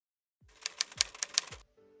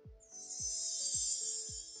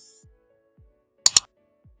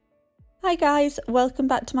Hi guys, welcome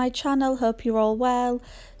back to my channel, hope you're all well.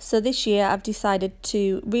 So this year I've decided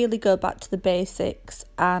to really go back to the basics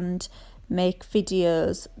and make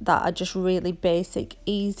videos that are just really basic,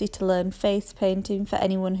 easy to learn face painting for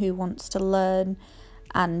anyone who wants to learn.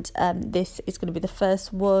 And this is going to be the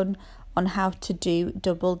first one on how to do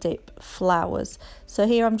double dip flowers. So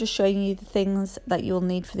here I'm just showing you the things that you'll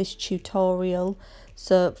need for this tutorial.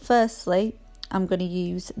 So firstly, I'm going to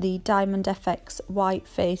use the Diamond FX white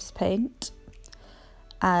face paint,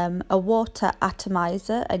 a water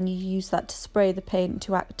atomizer, and you use that to spray the paint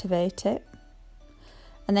to activate it.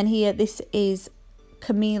 And then here, this is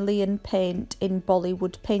Cameleon paint in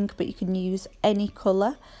Bollywood pink, but you can use any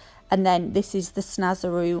colour. And then this is the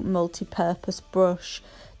Snazaroo multi-purpose brush.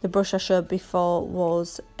 The brush I showed before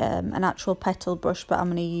was an actual petal brush, but I'm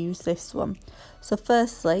going to use this one. So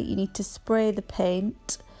firstly, you need to spray the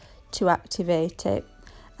paint to activate it,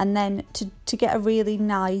 and then to get a really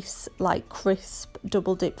nice, like, crisp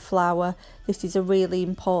double dip flower, this is a really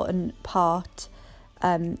important part.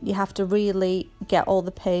 You have to really get all the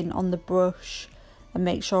paint on the brush and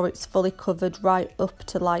make sure it's fully covered right up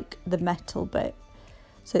to like the metal bit.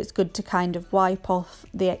 So it's good to kind of wipe off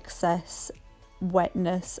the excess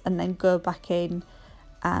wetness and then go back in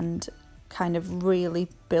and kind of really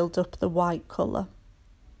build up the white colour.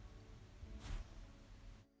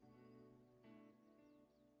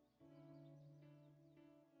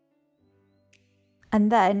 And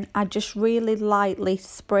then I just really lightly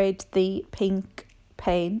sprayed the pink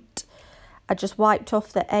paint. I just wiped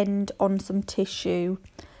off the end on some tissue,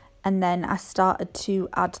 and then I started to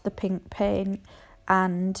add the pink paint.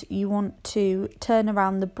 And you want to turn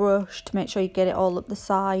around the brush to make sure you get it all up the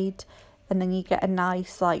side, and then you get a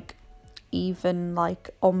nice, like, even,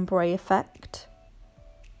 like, ombre effect.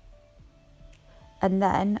 And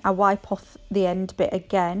then I wipe off the end bit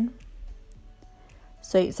again,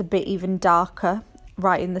 so it's a bit even darker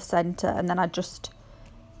right in the centre, and then I just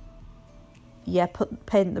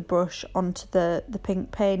paint the brush onto the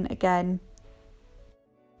pink paint again.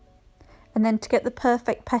 And then to get the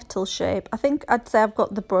perfect petal shape, I think I'd say I've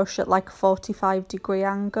got the brush at like a 45-degree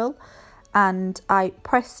angle, and I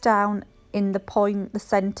press down in the point, the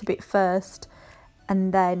centre bit first,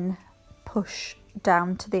 and then push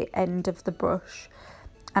down to the end of the brush,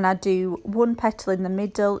 and I do one petal in the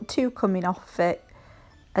middle, two coming off it,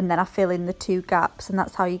 and then I fill in the two gaps, and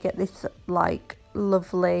that's how you get this like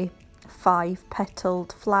lovely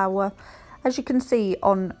 5-petaled flower. As you can see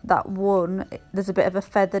on that one, there's a bit of a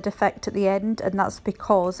feathered effect at the end, and that's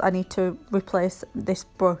because I need to replace this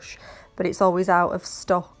brush, but it's always out of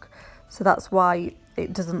stock, so that's why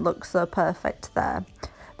it doesn't look so perfect there.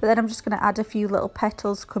 But then I'm just going to add a few little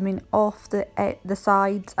petals coming off the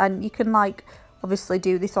sides, and you can, like, obviously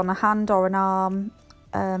do this on a hand or an arm,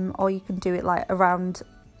 or you can do it like around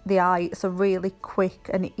the eye. It's a really quick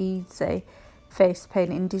and easy face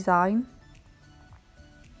painting design.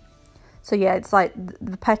 So yeah, it's like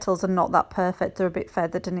the petals are not that perfect, they're a bit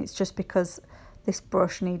feathered, and it's just because this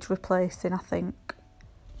brush needs replacing, I think.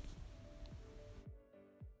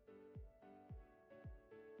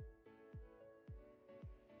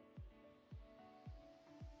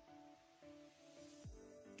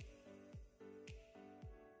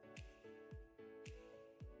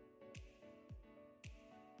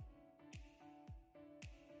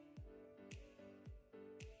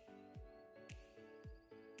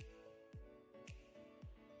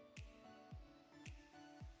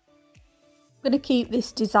 I'm going to keep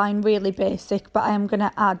this design really basic, but I am going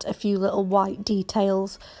to add a few little white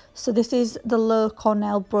details. So this is the Low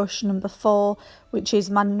Cornell brush number 4, which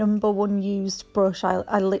is my #1 used brush.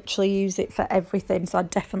 I literally use it for everything, so I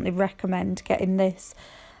definitely recommend getting this.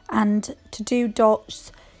 And to do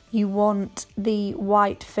dots, you want the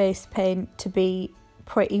white face paint to be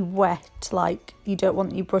pretty wet, like you don't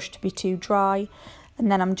want your brush to be too dry.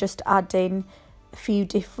 And then I'm just adding a few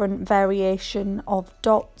different variation of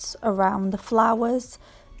dots around the flowers.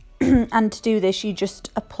 And to do this, you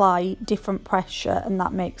just apply different pressure, and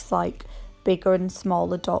that makes like bigger and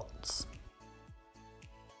smaller dots.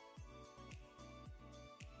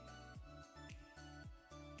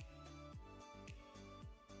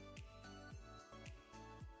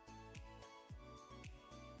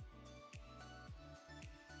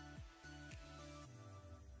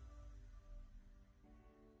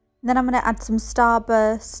 Then I'm going to add some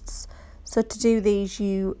starbursts. So to do these,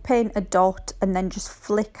 you paint a dot and then just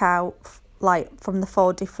flick out like from the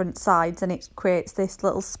 4 different sides, and it creates this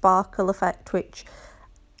little sparkle effect, which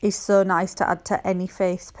is so nice to add to any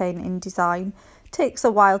face painting design. Takes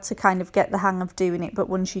a while to kind of get the hang of doing it, but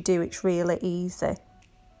once you do, it's really easy.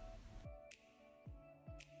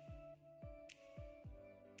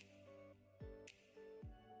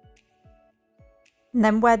 And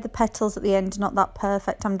then where the petals at the end are not that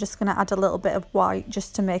perfect, I'm just going to add a little bit of white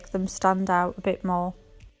just to make them stand out a bit more.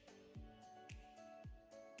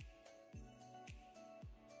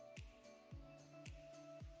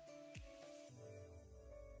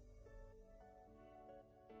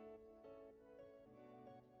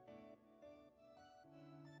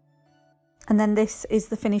 And then this is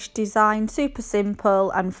the finished design, super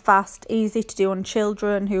simple and fast, easy to do on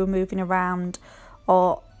children who are moving around,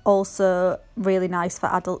 or also really nice for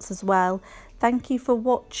adults as well. Thank you for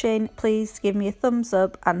watching. Please give me a thumbs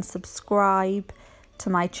up and subscribe to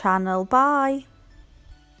my channel. Bye.